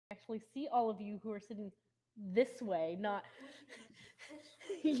actually see all of you who are sitting this way, not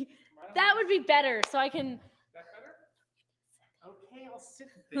that would be better so I can That better? Okay, I'll sit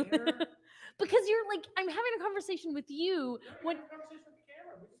there. because you're like I'm having a conversation with you No, you're when having a conversation with the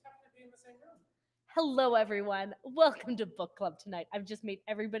camera. We just happen to be in the same room. hello everyone. Welcome to book club tonight. I've just made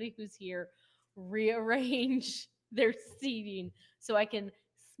everybody who's here rearrange their seating so I can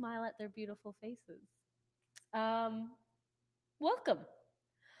smile at their beautiful faces. Um welcome.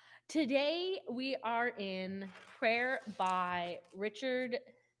 Today we are in Prayer by Richard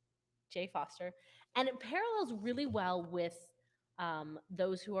J. Foster, and it parallels really well with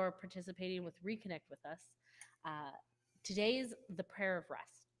those who are participating with Reconnect with us. Uh, Today's the prayer of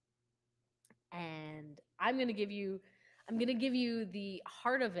rest, and I'm going to give you the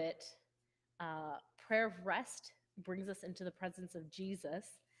heart of it. Prayer of rest brings us into the presence of Jesus,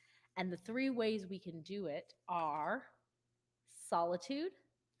 and the three ways we can do it are solitude,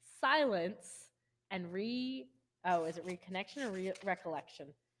 silence, and is it reconnection or recollection?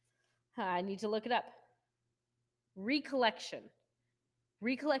 I need to look it up. Recollection.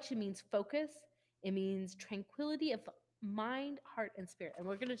 Recollection means focus. It means tranquility of mind, heart, and spirit. And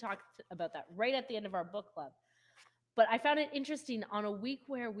we're going to talk about that right at the end of our book club. But I found it interesting on a week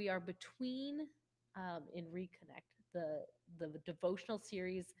where we are between in Reconnect, the devotional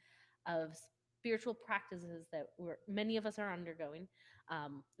series of spiritual practices that many of us are undergoing.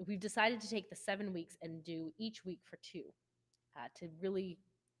 We've decided to take the 7 weeks and do each week for two to really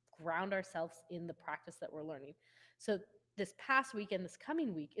ground ourselves in the practice that we're learning. So this past week and this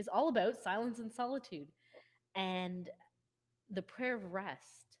coming week is all about silence and solitude. And the prayer of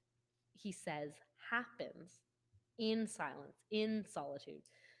rest, he says, happens in silence, in solitude,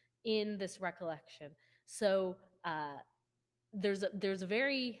 in this recollection. So there's a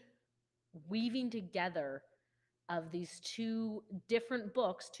very weaving together of these two different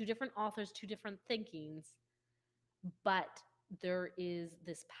books, two different authors, two different thinkings, but there is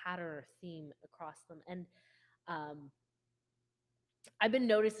this pattern or theme across them. And um, I've been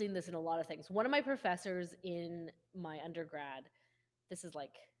noticing this in a lot of things. One of my professors in my undergrad, this is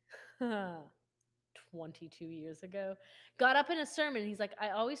like 22 years ago, got up in a sermon. He's like, I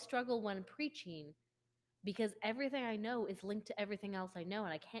always struggle when preaching because everything I know is linked to everything else I know,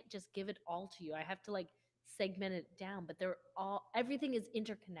 and I can't just give it all to you. I have to like segment it down, but everything is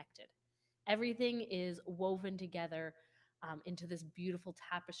interconnected. Everything is woven together into this beautiful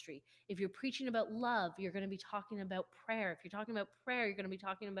tapestry. If you're preaching about love, you're going to be talking about prayer. If you're talking about prayer, you're going to be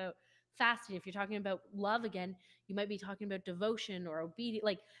talking about fasting. If you're talking about love again, you might be talking about devotion or obedience.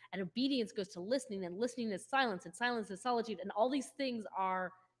 Like, and obedience goes to listening, and listening is silence, and silence is solitude, and all these things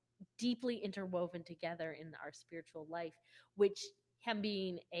are deeply interwoven together in our spiritual life. Which him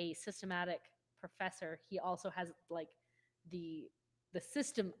being a systematic professor, he also has like the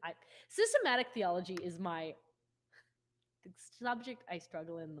systematic theology is the subject I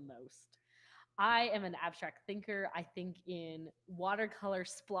struggle in the most. I am an abstract thinker. I think in watercolor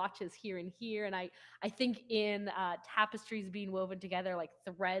splotches here and here, and I think in tapestries being woven together like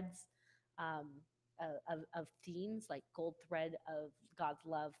threads um, of themes, like gold thread of God's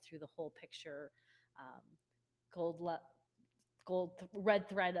love through the whole picture, um, gold lo- red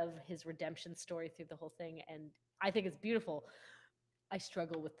thread of His redemption story through the whole thing, and I think it's beautiful. I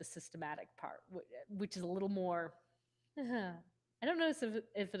struggle with the systematic part, which is a little more. I don't know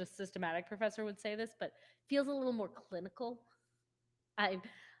if a systematic professor would say this, but feels a little more clinical. I'm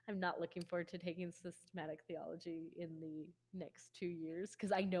I'm not looking forward to taking systematic theology in the next 2 years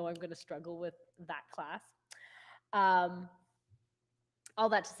because I know I'm going to struggle with that class. Um, all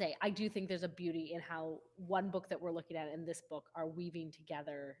that to say, I do think there's a beauty in how one book that we're looking at and this book are weaving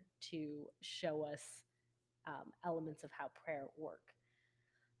together to show us elements of how prayer work.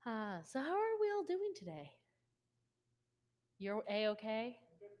 So how are we all doing today? You're a-okay?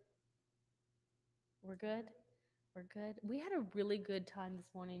 We're good. We're good. We had a really good time this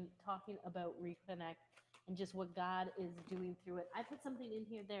morning talking about Reconnect and just what God is doing through it. I put something in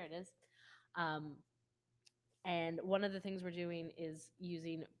here. There it is. Um, and one of the things we're doing is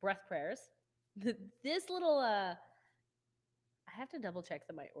using breath prayers. This little, I have to double check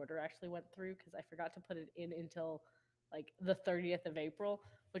that my order actually went through because I forgot to put it in until like the 30th of April,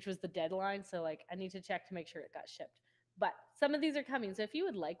 which was the deadline. So, like, I need to check to make sure it got shipped. But some of these are coming. So, if you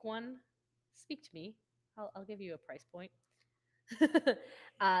would like one, speak to me. I'll give you a price point.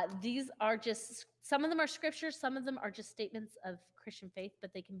 These are just some of them are scriptures, some of them are just statements of Christian faith,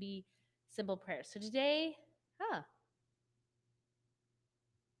 but they can be simple prayers. So today, huh?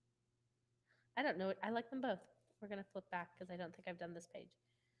 I don't know. I like them both. We're gonna flip back because I don't think I've done this page.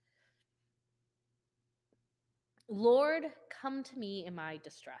 Lord, come to me in my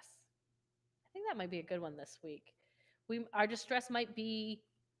distress. think that might be a good one this week. Our distress might be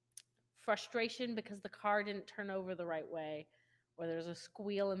frustration because the car didn't turn over the right way, or there's a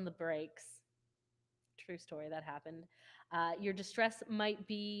squeal in the brakes. True story, that happened. Your distress might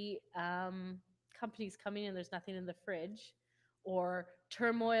be companies coming and there's nothing in the fridge, or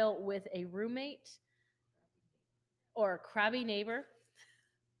turmoil with a roommate, or a crabby neighbor,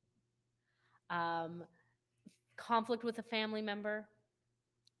 um, conflict with a family member,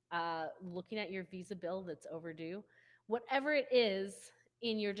 looking at your visa bill that's overdue, whatever it is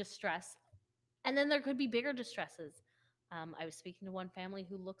in your distress. And then there could be bigger distresses. I was speaking to one family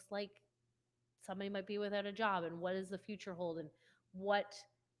who looks like somebody might be without a job, and what does the future hold, and what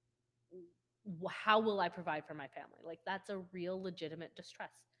how will I provide for my family? Like, that's a real legitimate distress.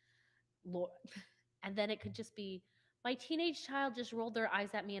 Lord. And then it could just be my teenage child just rolled their eyes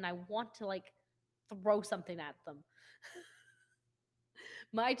at me and I want to like throw something at them.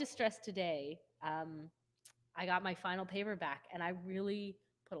 My distress today, I got my final paper back and I really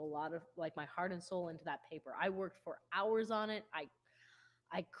put a lot of like my heart and soul into that paper. I worked for hours on it.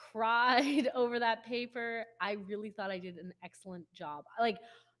 I cried over that paper. I really thought I did an excellent job. Like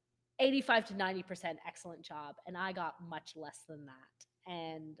 85 to 90% excellent job, and I got much less than that.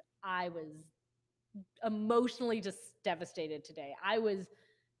 And I was emotionally just devastated today. I was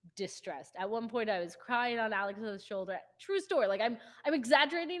distressed. At one point I was crying on Alex's shoulder. True story. Like I'm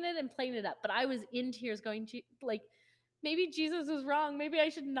exaggerating it and playing it up, but I was in tears going to like maybe Jesus was wrong. Maybe I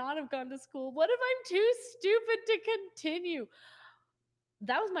should not have gone to school. What if I'm too stupid to continue?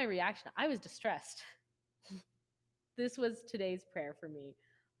 That was my reaction. I was distressed. This was today's prayer for me.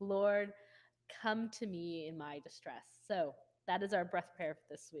 Lord, come to me in my distress. So that is our breath prayer for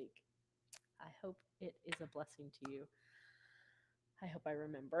this week. I hope it is a blessing to you. I hope I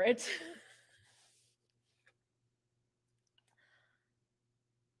remember it.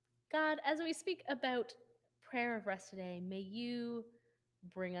 God, as we speak about prayer of rest today, may you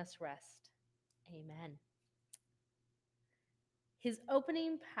bring us rest. Amen. His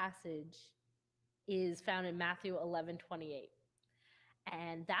opening passage is found in Matthew 11:28.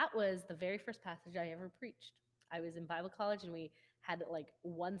 And that was the very first passage I ever preached. I was in Bible college and we had like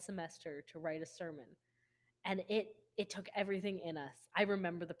one semester to write a sermon. And it took everything in us. I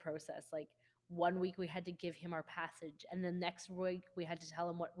remember the process. Like one week we had to give him our passage, and the next week we had to tell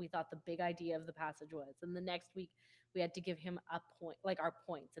him what we thought the big idea of the passage was. And the next week we had to give him a point, like our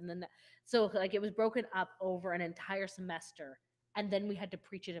points. And then so like it was broken up over an entire semester, and then we had to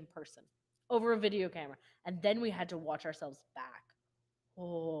preach it in person over a video camera, and then we had to watch ourselves back.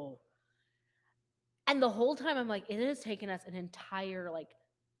 Oh. And the whole time I'm like, it has taken us an entire like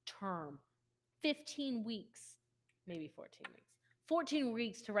term, 15 weeks, maybe 14 weeks, 14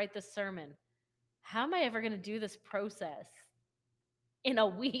 weeks to write this sermon. How am I ever going to do this process in a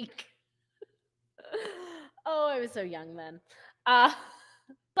week? Oh, I was so young then.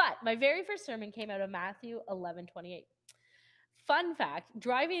 But my very first sermon came out of Matthew 11:28. Fun fact,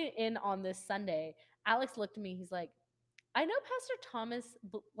 driving in on this Sunday, Alex looked at me. He's like, I know Pastor Thomas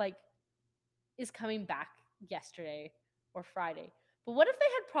like is coming back yesterday or Friday, but what if they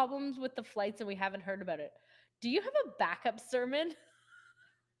had problems with the flights and we haven't heard about it? Do you have a backup sermon?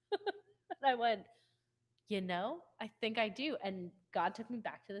 And I went, I think I do. And God took me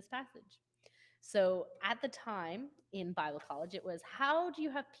back to this passage. So at the time in Bible college, it was, how do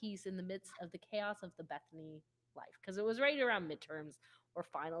you have peace in the midst of the chaos of the Bethany life? Because it was right around midterms or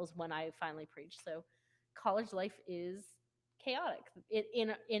finals when I finally preached. So college life is chaotic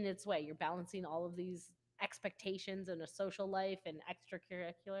in its way. You're balancing all of these expectations and a social life and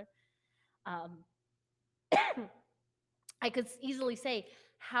extracurricular. I could easily say,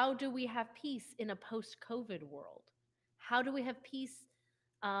 how do we have peace in a post-COVID world? How do we have peace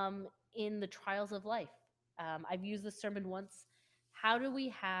in the trials of life? I've used this sermon once. How do we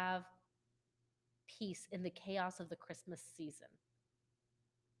have peace in the chaos of the Christmas season?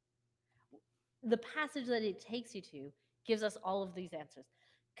 The passage that it takes you to gives us all of these answers.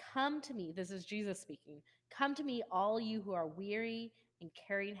 Come to me, this is Jesus speaking. Come to me, all you who are weary and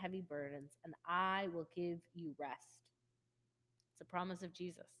carrying heavy burdens, and I will give you rest. It's a promise of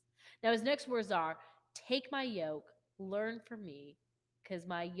Jesus. Now, his next words are, take my yoke, learn from me, because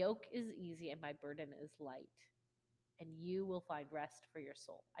my yoke is easy and my burden is light, and you will find rest for your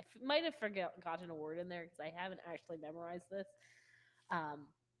soul. I might have forgotten a word in there because I haven't actually memorized this.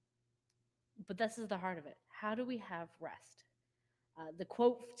 But this is the heart of it. How do we have rest? The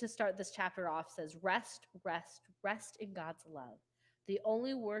quote to start this chapter off says, rest, rest, rest in God's love. The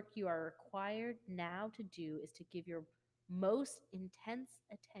only work you are required now to do is to give your most intense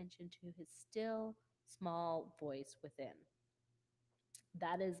attention to his still, small voice within.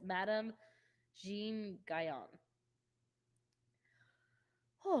 That is Madame Jean Gaillon.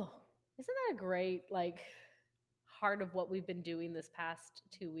 Oh, isn't that a great heart of what we've been doing this past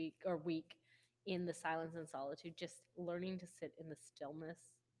 2 week in the silence and solitude, just learning to sit in the stillness,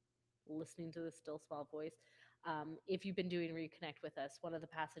 listening to the still small voice. If you've been doing Reconnect with us, one of the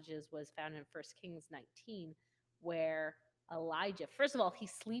passages was found in 1 Kings 19, where Elijah, first of all, he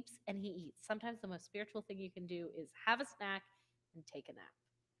sleeps and he eats. Sometimes the most spiritual thing you can do is have a snack and take a nap.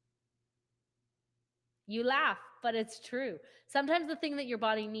 You laugh, but it's true. Sometimes the thing that your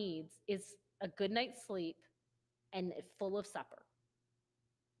body needs is a good night's sleep and full of supper.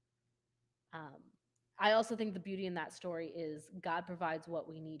 I also think the beauty in that story is God provides what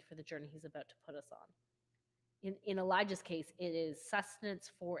we need for the journey he's about to put us on. In Elijah's case, it is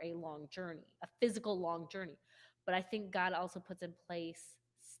sustenance for a long journey, a physical long journey. But I think God also puts in place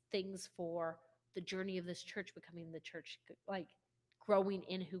things for the journey of this church becoming the church, like growing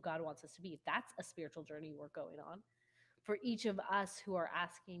in who God wants us to be. That's a spiritual journey we're going on. For each of us who are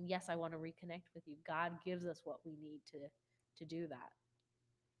asking, yes, I want to reconnect with you, God gives us what we need to do that.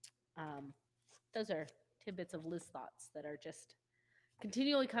 Those are tidbits of Liz thoughts that are just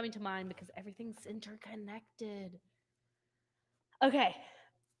continually coming to mind because everything's interconnected. Okay.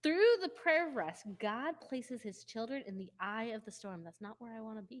 Through the prayer of rest, God places his children in the eye of the storm. That's not where I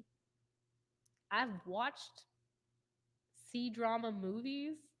want to be. I've watched sea drama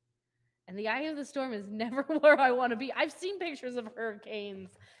movies, and the eye of the storm is never where I want to be. I've seen pictures of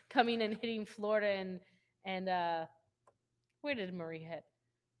hurricanes coming and hitting Florida and where did Marie hit?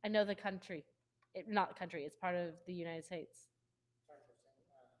 I know the country. Not country, it's part of the United States.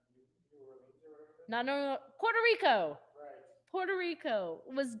 No, Puerto Rico. Right. Puerto Rico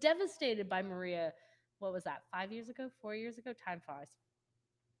was devastated by Maria. What was that? 5 years ago? 4 years ago? Time flies.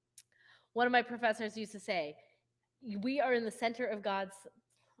 One of my professors used to say, we are in the center of God's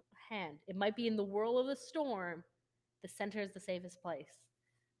hand. It might be in the whirl of the storm. The center is the safest place.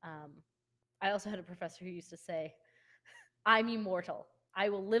 I also had a professor who used to say, I'm immortal. I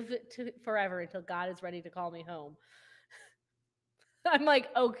will live forever until God is ready to call me home. I'm like,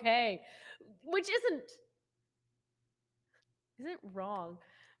 okay, which isn't wrong,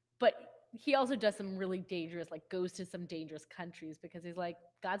 but he also does some really dangerous, like goes to some dangerous countries because he's like,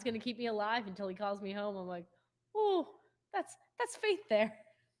 God's gonna keep me alive until he calls me home. I'm like, oh, that's faith there.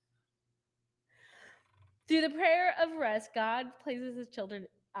 Through the prayer of rest, God places his children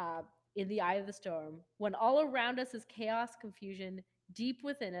in the eye of the storm. When all around us is chaos, confusion, deep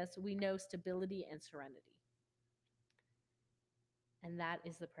within us, we know stability and serenity. And that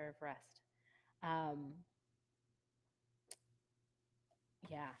is the prayer of rest.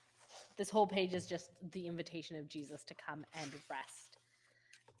 Yeah. This whole page is just the invitation of Jesus to come and rest.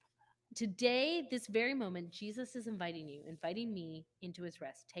 Today, this very moment, Jesus is inviting you, inviting me into his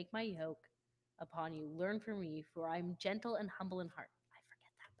rest. Take my yoke upon you. Learn from me, for I'm gentle and humble in heart. I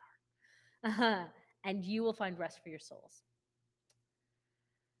forget that part. And you will find rest for your souls.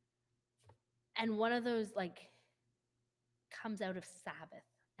 And one of those, comes out of Sabbath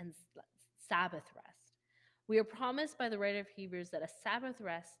and Sabbath rest. We are promised by the writer of Hebrews that a Sabbath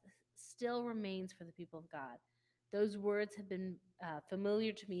rest still remains for the people of God. Those words have been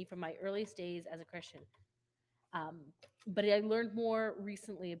familiar to me from my earliest days as a Christian. But I learned more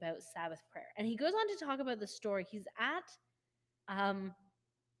recently about Sabbath prayer. And he goes on to talk about the story. He's at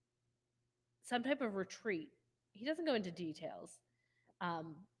some type of retreat. He doesn't go into details.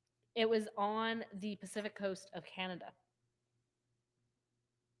 It was on the Pacific coast of Canada,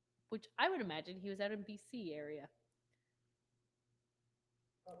 which I would imagine he was out in BC area.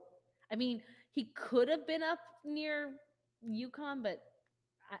 I mean, he could have been up near Yukon, but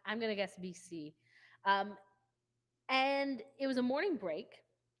I'm going to guess BC. And it was a morning break,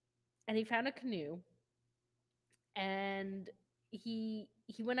 and he found a canoe, and he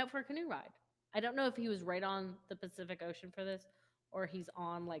went out for a canoe ride. I don't know if he was right on the Pacific Ocean for this, or he's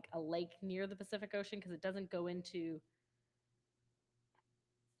on a lake near the Pacific Ocean, because it doesn't go into...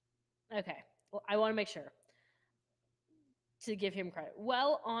 Okay, well, I want to make sure to give him credit.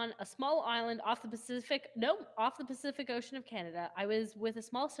 Well, on a small island off the Pacific Ocean of Canada, I was with a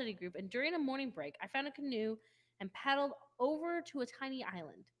small study group, and during a morning break, I found a canoe and paddled over to a tiny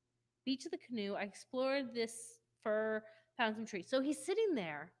island. Beach of the canoe, I explored this found some trees. So he's sitting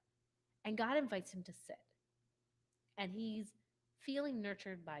there, and God invites him to sit. And he's feeling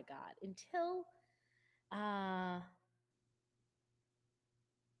nurtured by God until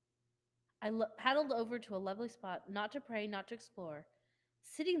I paddled over to a lovely spot, not to pray, not to explore.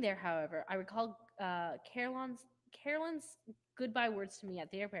 Sitting there, however, I recalled Carolyn's goodbye words to me at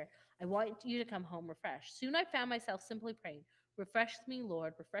the airport. I want you to come home refreshed. Soon I found myself simply praying, Refresh me,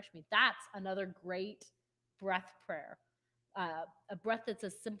 Lord, refresh me. That's another great breath prayer. A breath that's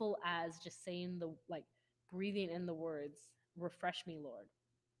as simple as just saying like breathing in the words, refresh me, Lord.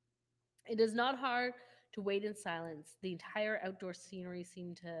 It is not hard to wait in silence. The entire outdoor scenery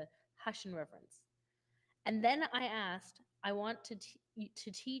seemed to hush in reverence. And then I asked,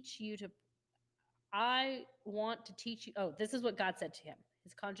 to teach you to I want to teach you. Oh, this is what God said to him.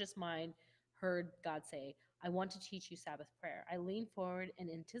 His conscious mind heard God say, I want to teach you Sabbath prayer. I leaned forward in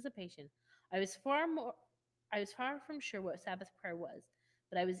anticipation. I was far more I was far from sure what Sabbath prayer was,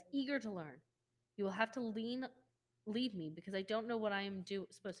 but I was eager to learn. You will have to lead me because I don't know what I am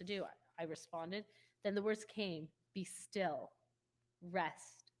supposed to do. I responded. Then the words came, be still,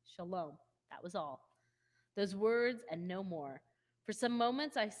 rest, shalom. That was all. Those words and no more. For some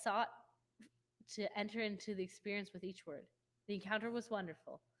moments I sought to enter into the experience with each word. The encounter was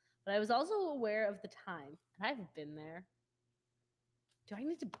wonderful, but I was also aware of the time, and I've been there. Do I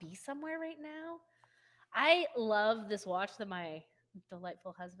need to be somewhere right now? I love this watch that my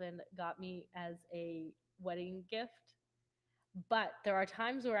delightful husband got me as a wedding gift, but there are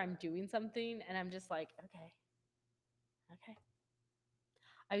times where I'm doing something and I'm just like, okay, okay.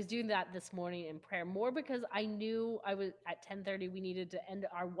 I was doing that this morning in prayer more because I knew I was at 10:30 we needed to end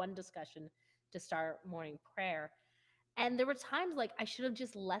our one discussion to start morning prayer. And there were times like I should have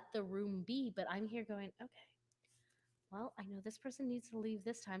just let the room be, but I'm here going, okay, well, I know this person needs to leave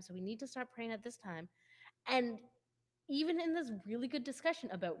this time, so we need to start praying at this time. And even in this really good discussion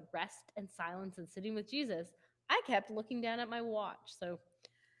about rest and silence and sitting with Jesus, I kept looking down at my watch. So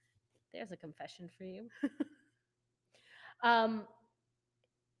there's a confession for you. um,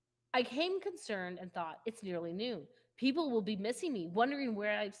 I came concerned and thought, it's nearly noon. People will be missing me, wondering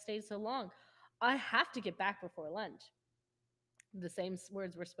where I've stayed so long. I have to get back before lunch. The same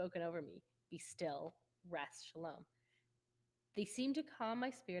words were spoken over me, be still, rest, shalom. They seemed to calm my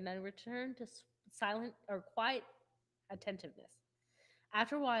spirit, and I returned to silent or quiet attentiveness.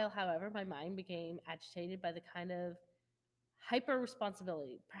 After a while, however, my mind became agitated by the kind of hyper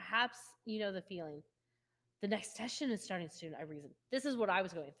responsibility. Perhaps you know the feeling. The next session is starting soon, I reasoned. This is what I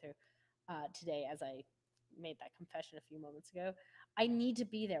was going through today as I made that confession a few moments ago. I need to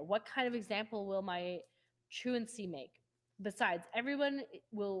be there. What kind of example will my truancy make? Besides, everyone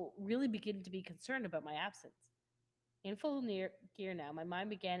will really begin to be concerned about my absence. In full gear now, my mind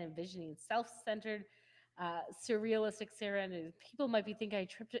began envisioning self-centered, surrealistic serenity. People might be thinking I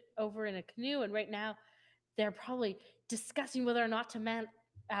tripped it over in a canoe, and right now they're probably discussing whether or not to mount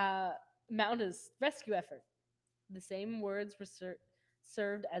a rescue effort. The same words were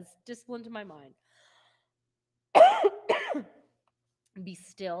served as discipline to my mind. Be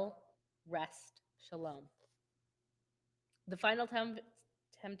still, rest, shalom. The final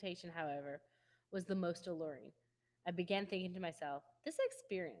temptation, however, was the most alluring. I began thinking to myself, this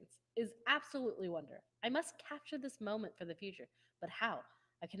experience is absolutely wonder. I must capture this moment for the future. But how?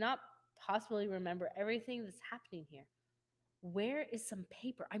 I cannot possibly remember everything that's happening here. Where is some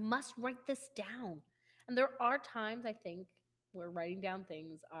paper? I must write this down. And there are times I think where writing down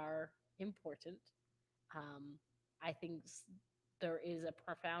things are important. Um, I think there is a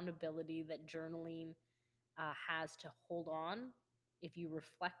profound ability that journaling has to hold on. If you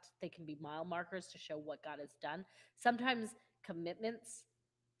reflect, they can be mile markers to show what God has done. Sometimes commitments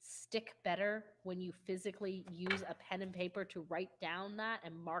stick better when you physically use a pen and paper to write down that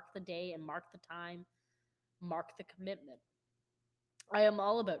and mark the day and mark the time, mark the commitment. I am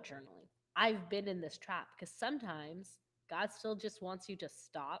all about journaling. I've been in this trap because sometimes God still just wants you to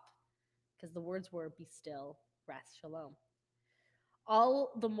stop because the words were be still, rest, shalom.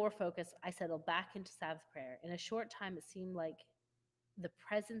 All the more focused, I settled back into Sabbath prayer. In a short time, it seemed like the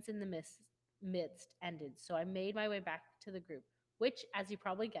presence in the midst ended, so I made my way back to the group, which, as you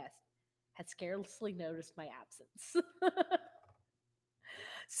probably guessed, had scarcely noticed my absence.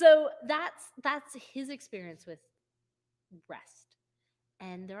 So that's his experience with rest,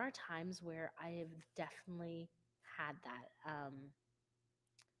 and there are times where I have definitely had that.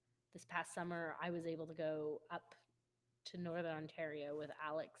 This past summer, I was able to go up to Northern Ontario with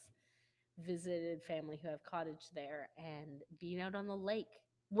Alex, visited family who have cottage there, and being out on the lake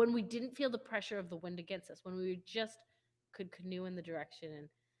when we didn't feel the pressure of the wind against us, when we just could canoe in the direction, and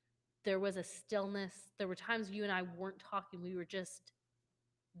there was a stillness. There were times you and I weren't talking, we were just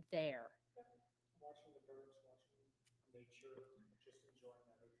there. Watching the birds, watching nature, just enjoying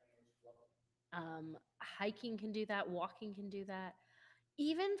everything is lovely. Hiking can do that, walking can do that.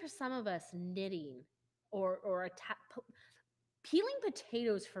 Even for some of us, knitting or peeling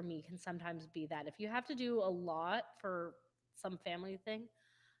potatoes for me can sometimes be that. If you have to do a lot for some family thing,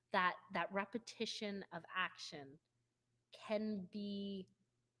 that repetition of action can be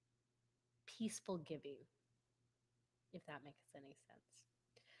peaceful giving, if that makes any sense.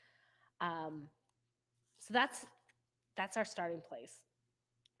 Um, so that's our starting place.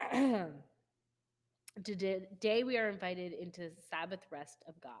 Today we are invited into Sabbath rest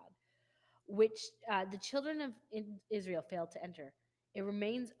of God, which the children of Israel failed to enter. It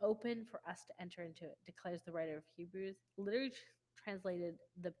remains open for us to enter into it, declares the writer of Hebrews, literally translated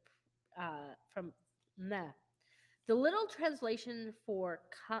from nah. The little translation for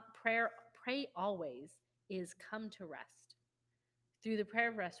prayer, pray always, is come to rest. Through the prayer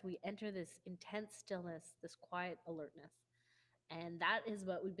of rest, we enter this intense stillness, this quiet alertness. And that is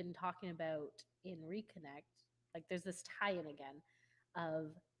what we've been talking about in Reconnect. Like there's this tie in again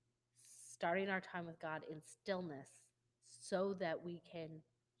of starting our time with God in stillness so that we can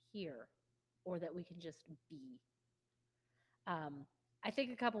hear or that we can just be. I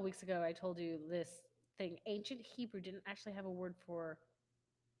think a couple weeks ago I told you this thing. Ancient Hebrew didn't actually have a word for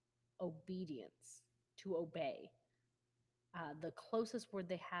obedience, to obey. The closest word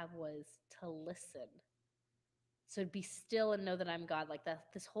they have was to listen. So be still and know that I'm God. Like that,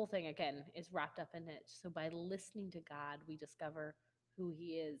 this whole thing again is wrapped up in it. So by listening to God, we discover who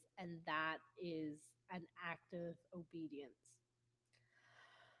He is, and that is an act of obedience.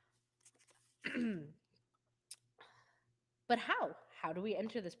 But how? How do we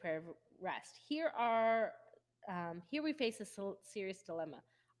enter this prayer of rest? Here we face a serious dilemma.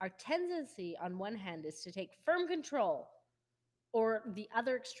 Our tendency, on one hand, is to take firm control, or the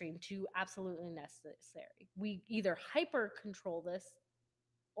other extreme, to absolutely necessary. We either hyper control this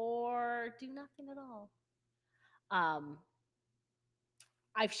or do nothing at all.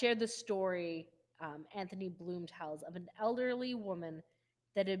 I've shared the story Anthony Bloom tells of an elderly woman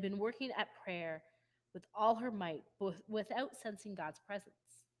that had been working at prayer with all her might, without sensing God's presence.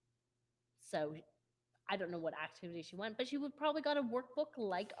 So I don't know what activity she went, but she would probably got a workbook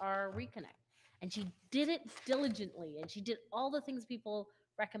like our Reconnect. And she did it diligently, and she did all the things people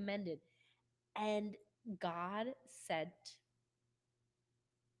recommended. And God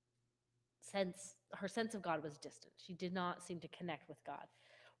her sense of God was distant. She did not seem to connect with God.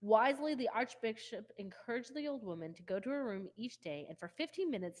 Wisely, the archbishop encouraged the old woman to go to her room each day and for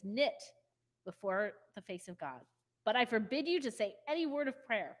 15 minutes knit before the face of God. But I forbid you to say any word of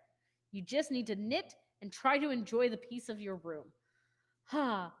prayer. You just need to knit and try to enjoy the peace of your room.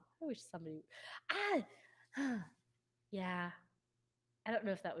 I wish somebody. Yeah. I don't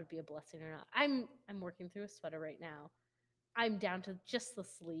know if that would be a blessing or not. I'm working through a sweater right now. I'm down to just the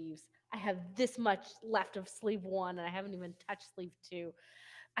sleeves. I have this much left of sleeve 1, and I haven't even touched sleeve 2.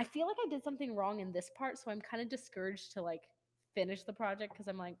 I feel like I did something wrong in this part, so I'm kind of discouraged to like finish the project because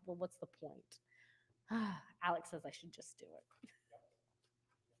I'm like, well, what's the point? Alex says I should just do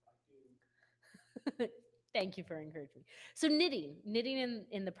it. Thank you for encouraging me. So knitting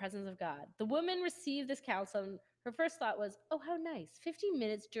in the presence of God. The woman received this counsel, and her first thought was, oh, how nice. 15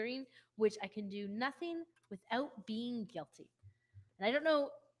 minutes during which I can do nothing without being guilty. And I don't know,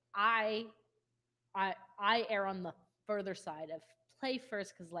 I err on the further side of play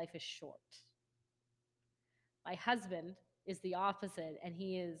first because life is short. My husband is the opposite, and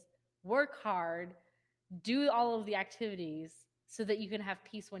he is work hard, do all of the activities so that you can have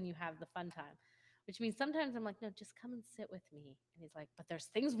peace when you have the fun time. Which means sometimes I'm like, no, just come and sit with me. And he's like, but there's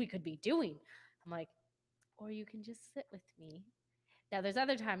things we could be doing. I'm like, or you can just sit with me. Now, there's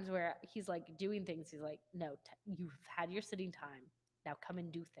other times where he's like doing things. He's like, no, you've had your sitting time. Now come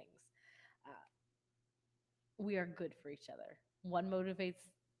and do things. We are good for each other. One motivates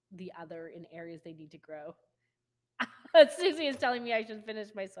the other in areas they need to grow. Susie is telling me I should finish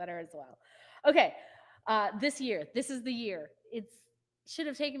my sweater as well. Okay, this is the year. It should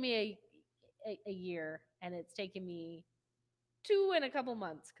have taken me a year, and it's taken me 2 and a couple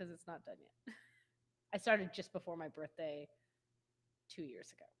months because it's not done yet. I started just before my birthday 2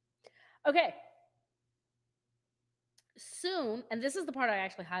 years ago. Okay. Soon, and this is the part I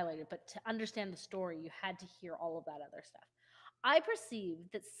actually highlighted, but to understand the story, you had to hear all of that other stuff. I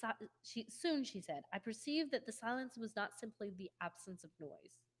perceived that she said, I perceived that the silence was not simply the absence of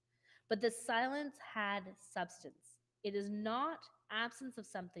noise, but the silence had substance. It is not absence of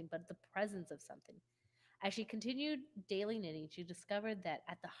something, but the presence of something. As she continued daily knitting, she discovered that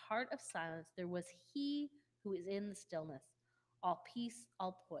at the heart of silence there was He who is in the stillness, all peace,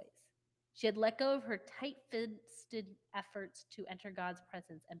 all poise. She had let go of her tight-fisted efforts to enter God's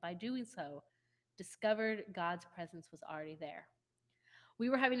presence, and by doing so, discovered God's presence was already there. We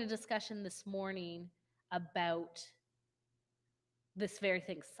were having a discussion this morning about this very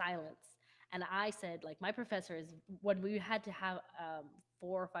thing, silence. And I said, like, my professor is, when we had to have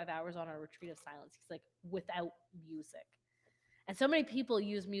 4 or 5 hours on our retreat of silence, he's like, without music. And so many people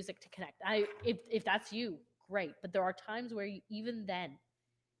use music to connect. If that's you, great. But there are times where even then,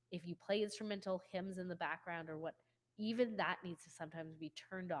 if you play instrumental hymns in the background or what, even that needs to sometimes be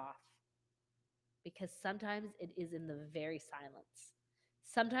turned off, because sometimes it is in the very silence.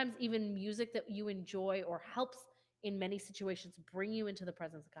 Sometimes even music that you enjoy or helps in many situations bring you into the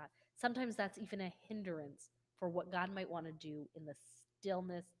presence of God. Sometimes that's even a hindrance for what God might want to do in the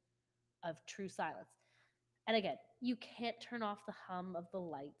stillness of true silence. And again, you can't turn off the hum of the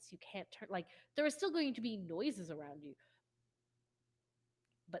lights. You can't turn, like, there is still going to be noises around you,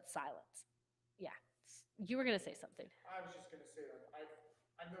 but silence. Yeah. You were going to say something. I was just gonna say, like,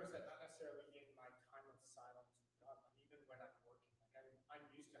 I've noticed that not necessarily in my time of silence, even when I'm working. Like, I'm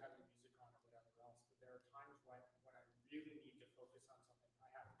used to having music on or whatever else, but there are times when I really need to focus on something, I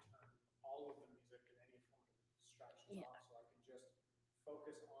have to turn all of the music and any form of distractions Yeah. off so I can just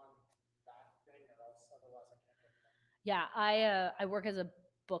focus on that thing, or else otherwise I can't get it done. Yeah, I work as a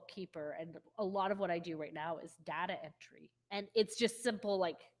bookkeeper, and a lot of what I do right now is data entry, and it's just simple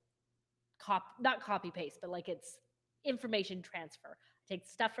like not copy paste, but like it's information transfer. I take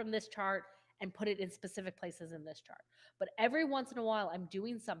stuff from this chart and put it in specific places in this chart. But every once in a while, I'm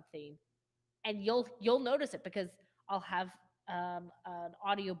doing something, and you'll notice it because I'll have an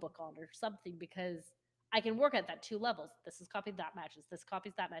audiobook on or something because I can work at that two levels. This is copied, that matches. This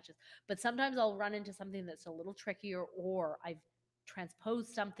copies, that matches. But sometimes I'll run into something that's a little trickier, or I've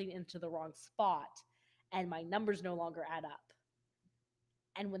transposed something into the wrong spot, and my numbers no longer add up.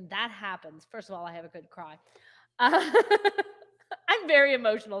 And when that happens, first of all, I have a good cry. Uh, I'm very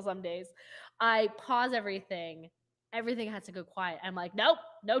emotional some days. I pause everything. Everything has to go quiet. I'm like, nope,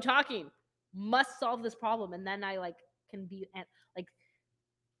 no talking. Must solve this problem. And then I like can be like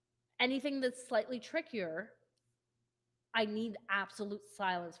anything that's slightly trickier. I need absolute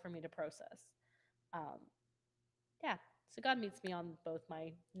silence for me to process. Um, yeah. So God meets me on both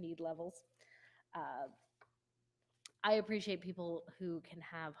my need levels. Uh, I appreciate people who can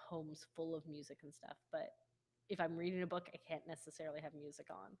have homes full of music and stuff, but if I'm reading a book, I can't necessarily have music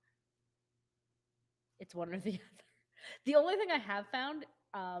on. It's one or the other. The only thing I have found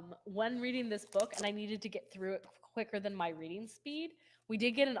when reading this book, and I needed to get through it quicker than my reading speed, we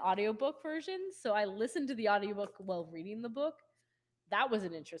did get an audiobook version. So I listened to the audiobook while reading the book. That was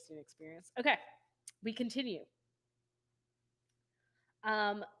an interesting experience. Okay, we continue.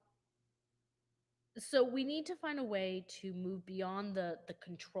 Um, so we need to find a way to move beyond the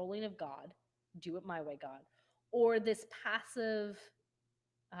controlling of God, do it my way, God, or this passive,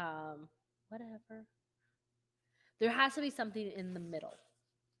 um, whatever. There has to be something in the middle.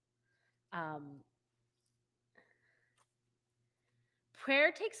 Um,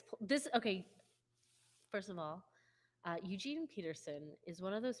 prayer takes this. Okay, first of all, Eugene Peterson is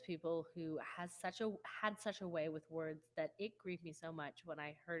one of those people who has had such a way with words that it grieved me so much when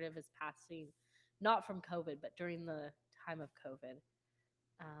I heard of his passing, not from COVID, but during the time of COVID.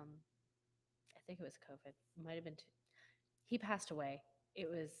 Um, I think it was COVID. It might have been. He passed away. It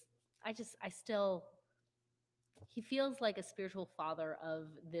was. I still. He feels like a spiritual father of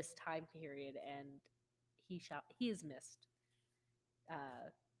this time period, and he is missed. Uh,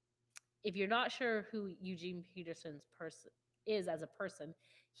 if you're not sure who Eugene Peterson's person is as a person,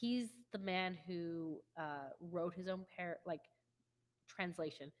 he's the man who wrote his own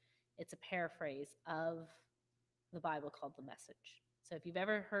translation. It's a paraphrase of the Bible called The Message. So if you've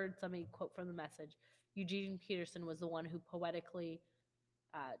ever heard somebody quote from The Message, Eugene Peterson was the one who poetically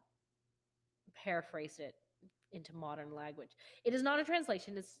uh, paraphrased it into modern language. It is not a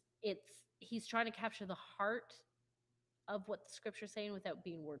translation. It's he's trying to capture the heart of what the scripture's saying without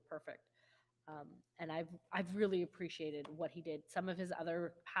being word perfect. Um, and I've really appreciated what he did. Some of his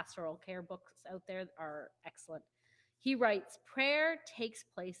other pastoral care books out there are excellent. He writes, prayer takes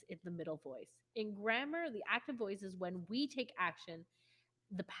place in the middle voice. In grammar, the active voice is when we take action.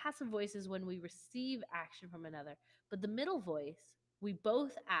 The passive voice is when we receive action from another. But the middle voice, we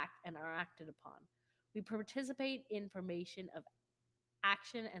both act and are acted upon. We participate in formation of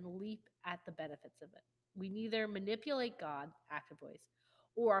action and leap at the benefits of it. We neither manipulate God, active voice,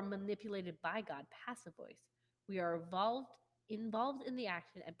 or are manipulated by God, passive voice. We are involved in the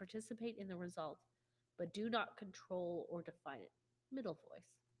action and participate in the result, but do not control or define it. Middle voice.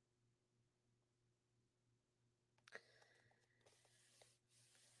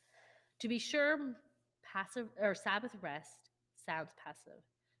 To be sure, passive or Sabbath rest sounds passive,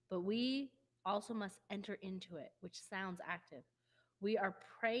 but we also must enter into it, which sounds active. We are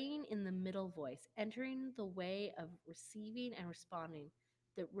praying in the middle voice, entering the way of receiving and responding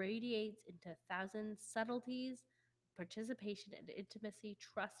that radiates into a thousand subtleties, participation and intimacy,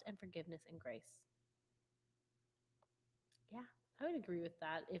 trust and forgiveness and grace. Yeah. I would agree with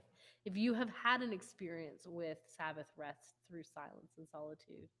that. If you have had an experience with Sabbath rest through silence and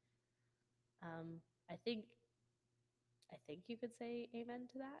solitude, um, I think I think you could say amen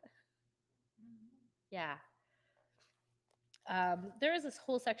to that. Yeah. There is this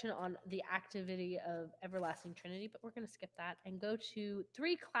whole section on the activity of everlasting Trinity, but we're going to skip that and go to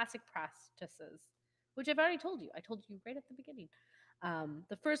three classic practices, which I've already told you. I told you right at the beginning.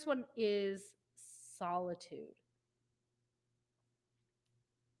 The first one is solitude.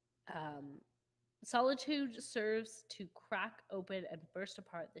 Um, Solitude serves to crack open and burst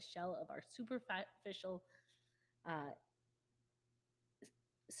apart the shell of our superficial uh,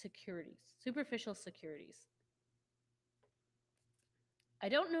 securities. Superficial securities. I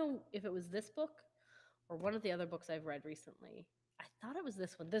don't know if it was this book or one of the other books I've read recently. I thought it was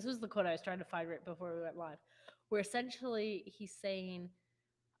this one. This was the quote I was trying to find right before we went live, where essentially he's saying,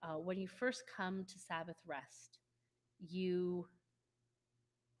 when you first come to Sabbath rest, you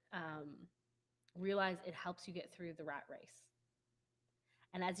um, realize it helps you get through the rat race.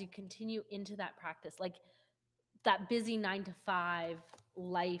 And as you continue into that practice, like that busy 9 to 5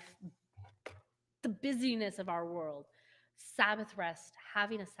 life, the busyness of our world, Sabbath rest,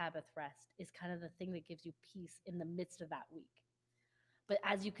 having a Sabbath rest is kind of the thing that gives you peace in the midst of that week. But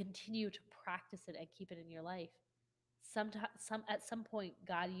as you continue to practice it and keep it in your life, at some point,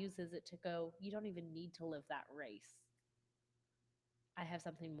 God uses it to go, you don't even need to live that race. I have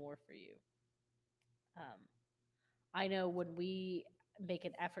something more for you. Um, I know when we make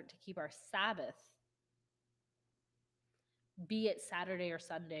an effort to keep our Sabbath, be it Saturday or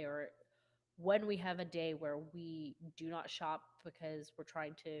Sunday, or when we have a day where we do not shop because we're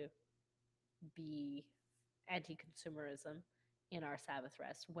trying to be anti consumerism in our Sabbath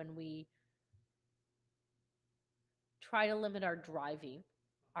rest, when we try to limit our driving,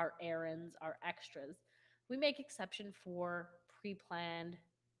 our errands, our extras, we make exception for pre planned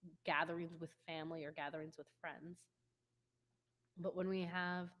gatherings with family or gatherings with friends. But when we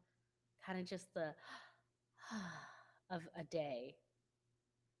have kind of just the of a day,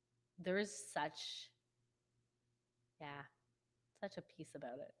 there is yeah, such a peace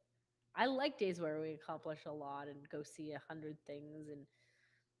about it. I like days where we accomplish a lot and go see 100 things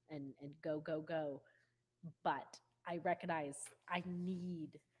and go. But I recognize I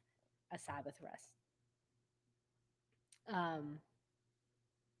need a Sabbath rest. Um,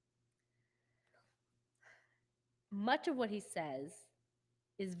 Much of what he says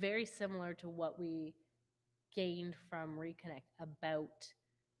is very similar to what we gained from Reconnect about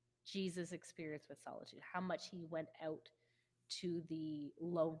Jesus' experience with solitude, how much he went out to the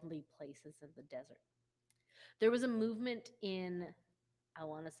lonely places in the desert. There was a movement in, I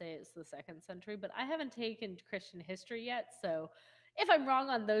want to say it's the 2nd century, but I haven't taken Christian history yet. So if I'm wrong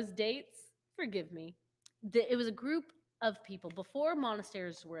on those dates, forgive me. It was a group of people before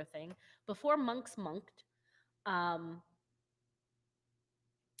monasteries were a thing, before monks monked. Um,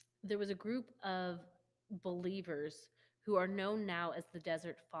 there was a group of believers who are known now as the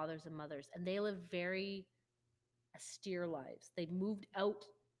Desert Fathers and Mothers, and they live very austere lives. They moved out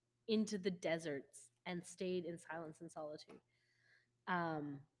into the deserts and stayed in silence and solitude.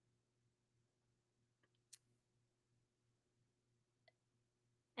 Um,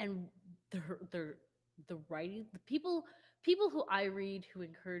 and the writing, the people who I read who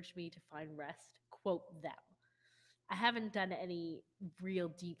encourage me to find rest quote them. I haven't done any real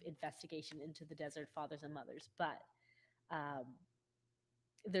deep investigation into the Desert Fathers and Mothers, but um,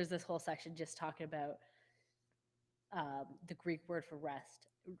 there's this whole section just talking about the Greek word for rest,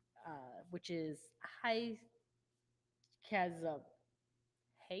 which is hesychasm.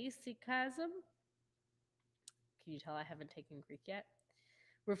 Hesychasm? Can you tell I haven't taken Greek yet?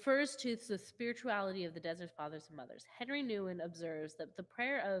 Refers to the spirituality of the Desert Fathers and Mothers. Henry Nouwen observes that the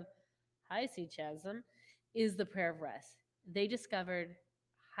prayer of hesychasm is the prayer of rest. They discovered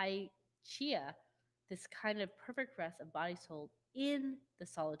Haichia, this kind of perfect rest of body soul in the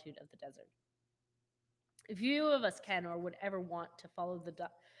solitude of the desert. If few of us can or would ever want to follow the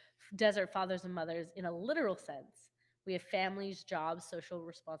Desert Fathers and Mothers in a literal sense, we have families, jobs, social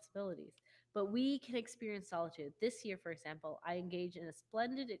responsibilities. But we can experience solitude. This year, for example, I engaged in a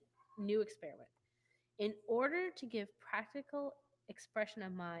splendid new experiment. In order to give practical expression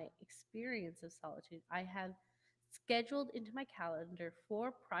of my experience of solitude, I have scheduled into my calendar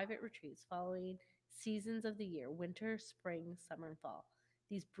 4 private retreats following seasons of the year: winter, spring, summer, and fall.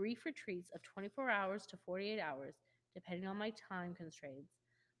 These brief retreats of 24 hours to 48 hours, depending on my time constraints,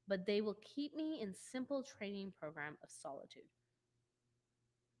 but they will keep me in simple training program of solitude.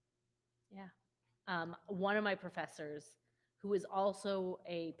 Yeah. One of my professors, who is also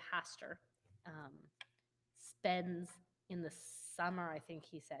a pastor, spends in the summer, I think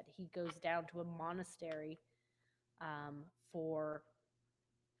he said, he goes down to a monastery for,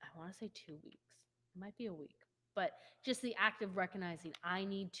 I want to say 2 weeks. It might be a week. But just the act of recognizing I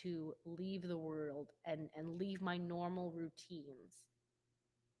need to leave the world and leave my normal routines.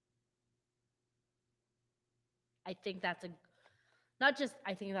 I think that's not just,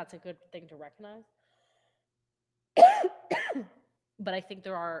 I think that's a good thing to recognize, but I think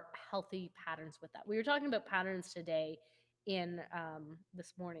there are healthy patterns with that. We were talking about patterns today in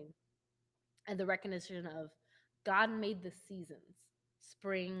this morning, and the recognition of God made the seasons.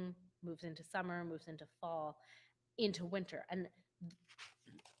 Spring moves into summer, moves into fall, into winter. And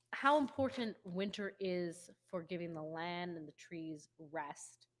how important winter is for giving the land and the trees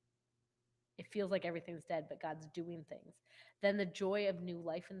rest. It feels like everything's dead, but God's doing things. Then the joy of new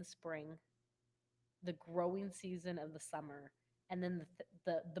life in the spring, the growing season of the summer, and then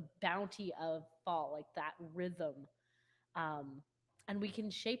the bounty of fall, like that rhythm. And we can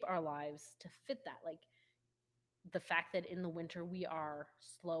shape our lives to fit that. Like the fact that in the winter we are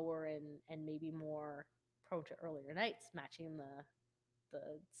slower and maybe more prone to earlier nights, matching the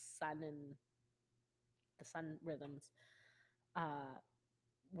sun and the sun rhythms.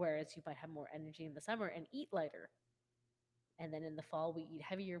 Whereas you might have more energy in the summer and eat lighter. And then in the fall, we eat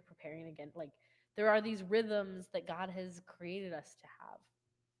heavier, preparing again. Like there are these rhythms that God has created us to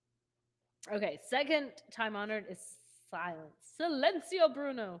have. Okay, second time honored is silence. Silencio,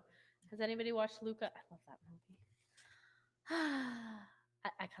 Bruno. Has anybody watched Luca? I love that movie.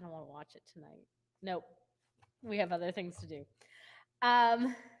 I kind of want to watch it tonight. Nope. We have other things to do.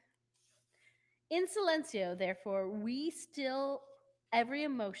 In silencio, therefore, we still every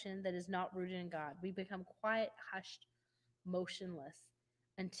emotion that is not rooted in God. We become quiet, hushed, motionless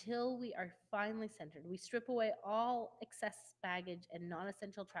until we are finally centered. We strip away all excess baggage and non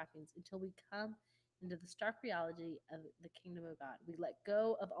essential trappings until we come into the stark reality of the kingdom of God. We let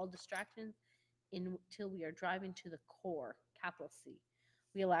go of all distractions until we are driving to the core, capital C.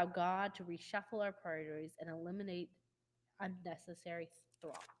 We allow God to reshuffle our priorities and eliminate unnecessary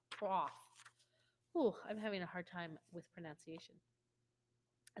trough. Ooh, I'm having a hard time with pronunciation.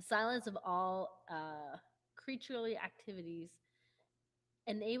 A silence of all creaturely activities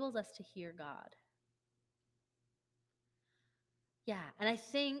enables us to hear God. Yeah, and I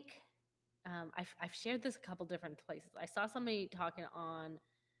think I've shared this a couple different places. I saw somebody talking on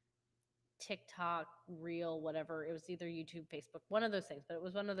TikTok, Reel, whatever. It was either YouTube, Facebook, one of those things, but it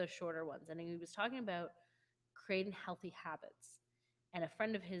was one of those shorter ones. And he was talking about creating healthy habits. And a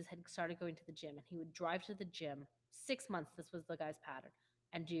friend of his had started going to the gym, and he would drive to the gym 6 months. This was the guy's pattern,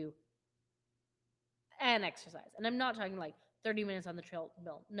 and do an exercise. And I'm not talking like 30 minutes on the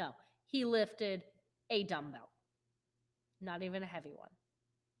treadmill. No, he lifted a dumbbell, not even a heavy one,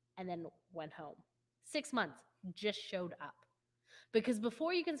 and then went home. 6 months, just showed up. Because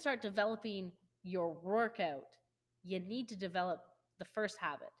before you can start developing your workout, you need to develop the first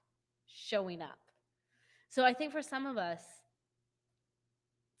habit, showing up. So I think for some of us,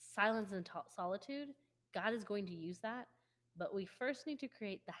 silence and solitude, God is going to use that, but we first need to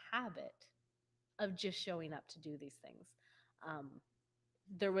create the habit of just showing up to do these things.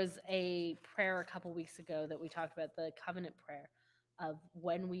 There was a prayer a couple weeks ago that we talked about, the covenant prayer of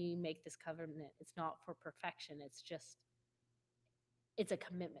when we make this covenant, it's not for perfection. It's a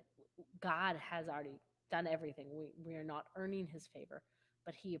commitment. God has already done everything. We are not earning his favor,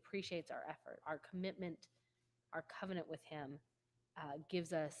 but he appreciates our effort. Our commitment, our covenant with him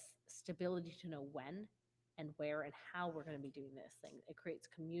gives us stability to know when and where and how we're going to be doing this thing. It creates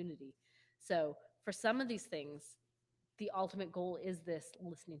community. So for some of these things, the ultimate goal is this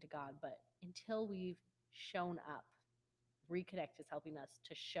listening to God. But until we've shown up, Reconnect is helping us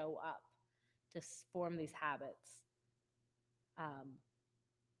to show up, to form these habits.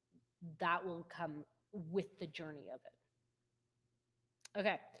 That will come with the journey of it.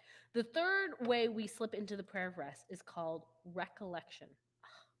 Okay. The third way we slip into the prayer of rest is called recollection.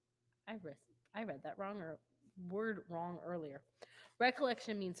 I read that word wrong earlier.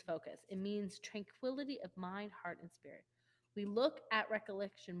 Recollection means focus. It means tranquility of mind, heart, and spirit. We look at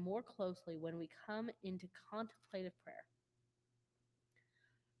recollection more closely when we come into contemplative prayer.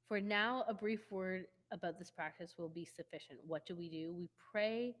 For now, a brief word about this practice will be sufficient. What do? We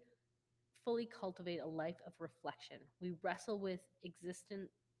pray, fully cultivate a life of reflection. We wrestle with existence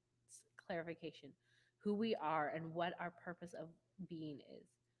clarification, who we are and what our purpose of being is.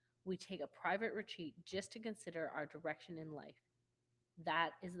 We take a private retreat just to consider our direction in life.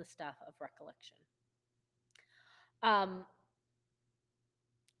 That is the stuff of recollection.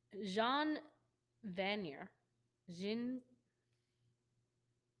 Jean Vanier,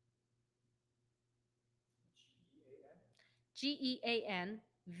 Geanv Jean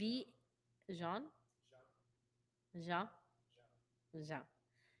Jean, Jean Jean, Jean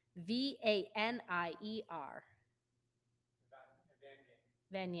Vanier Vanier,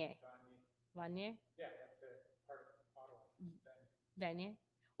 Vanier Vanier. Vanier Yeah, that's the part of Ottawa. Vanier. Vanier.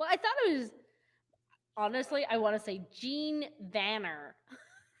 Well, I thought it was honestly. I want to say Jean Vanner.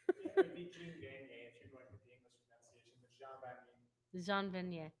 Yeah, it would be Jean Vanier if you're going with the English pronunciation, but Jean Vanier.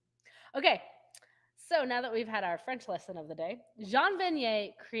 Jean Vanier. Okay, so now that we've had our French lesson of the day, Jean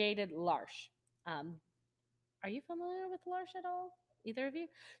Vanier created L'Arche. Um, are you familiar with L'Arche at all? Either of you?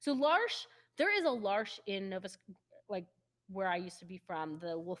 So L'Arche, there is a L'Arche in like where I used to be from,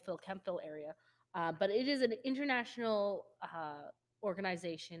 the Wolfville Kempville area. But it is an international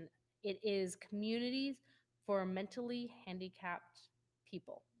organization. It is communities for mentally handicapped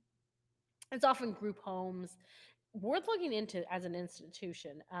people. It's often group homes, worth looking into as an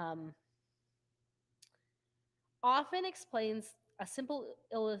institution. Often explains a simple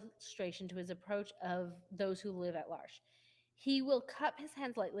illustration to his approach of those who live at large. He will cup his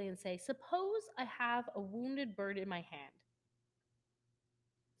hands lightly and say, suppose I have a wounded bird in my hand.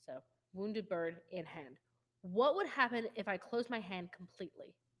 So, wounded bird in hand. What would happen if I close my hand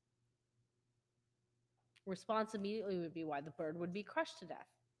completely? Response immediately would be why the bird would be crushed to death.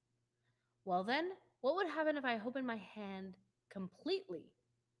 Well, then, what would happen if I open my hand completely?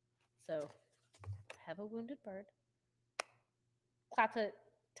 So, I have a wounded bird, clap it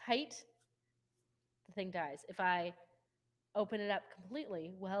tight, the thing dies. If I open it up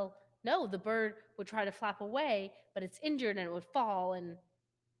completely, well, no, the bird would try to flap away, but it's injured and it would fall and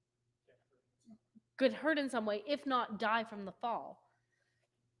could hurt in some way, if not die from the fall.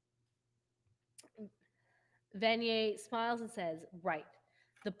 Vanier smiles and says, right.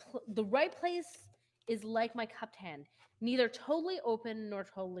 The right place is like my cupped hand, neither totally open nor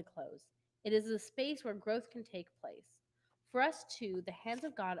totally closed. It is a space where growth can take place. For us too, the hands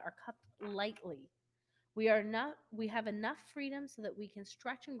of God are cupped lightly. We have enough freedom so that we can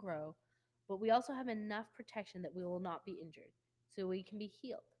stretch and grow, but we also have enough protection that we will not be injured, so we can be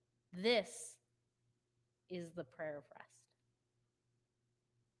healed. This is the prayer of rest.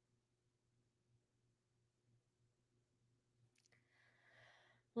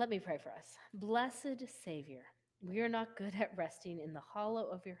 Let me pray for us. Blessed Savior, we are not good at resting in the hollow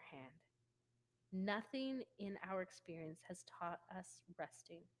of your hand. Nothing in our experience has taught us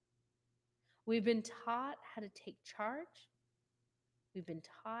resting. We've been taught how to take charge. We've been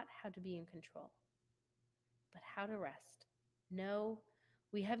taught how to be in control. But how to rest? No,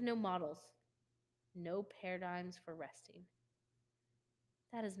 we have no models, no paradigms for resting.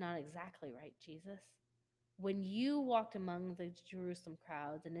 That is not exactly right, Jesus. When you walked among the Jerusalem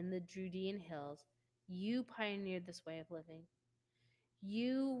crowds and in the Judean hills, you pioneered this way of living.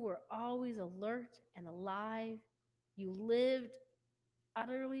 You were always alert and alive. You lived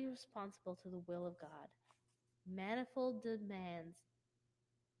utterly responsible to the will of God. Manifold demands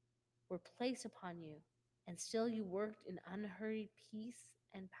were placed upon you, and still you worked in unhurried peace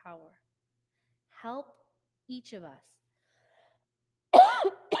and power. Help each of us.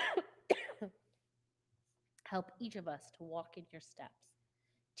 Help each of us to walk in your steps.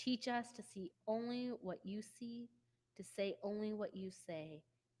 Teach us to see only what you see, to say only what you say,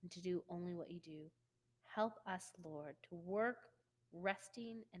 and to do only what you do. Help us, Lord, to work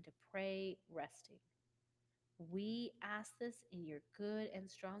resting and to pray resting. We ask this in your good and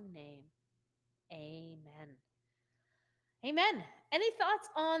strong name. Amen. Amen. Any thoughts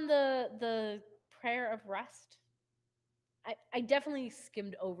on the prayer of rest? I definitely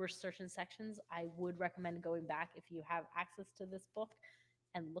skimmed over certain sections. I would recommend going back if you have access to this book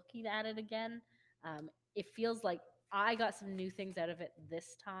and looking at it again. It feels like I got some new things out of it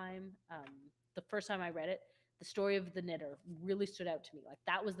this time. The first time I read it, the story of the knitter really stood out to me. Like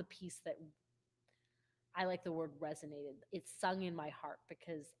that was the piece that I like the word resonated. It sung in my heart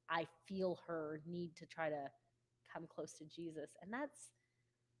because I feel her need to try to come close to Jesus. And that's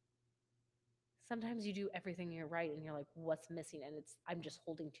sometimes you do everything you're right and you're like, what's missing? And I'm just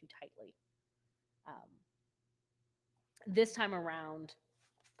holding too tightly. This time around,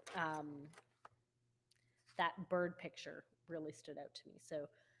 that bird picture really stood out to me. So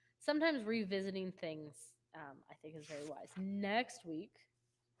sometimes revisiting things, I think is very wise. Next week,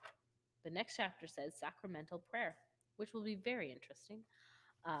 the next chapter says sacramental prayer, which will be very interesting.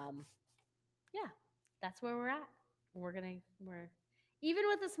 Yeah, that's where we're at. We're even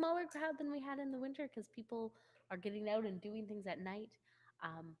with a smaller crowd than we had in the winter because people are getting out and doing things at night.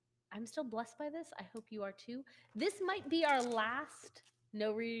 I'm still blessed by this. I hope you are too. This might be our last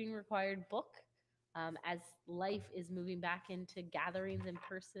no reading required book. As life is moving back into gatherings in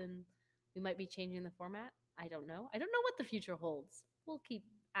person, we might be changing the format. I don't know. I don't know what the future holds. We'll keep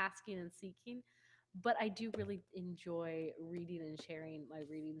asking and seeking, but I do really enjoy reading and sharing my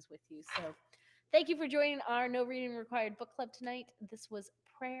readings with you. So thank you for joining our No Reading Required book club tonight. This was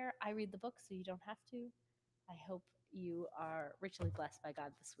Prayer. I read the book so you don't have to. I hope you are richly blessed by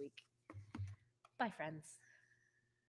God this week. Bye, friends.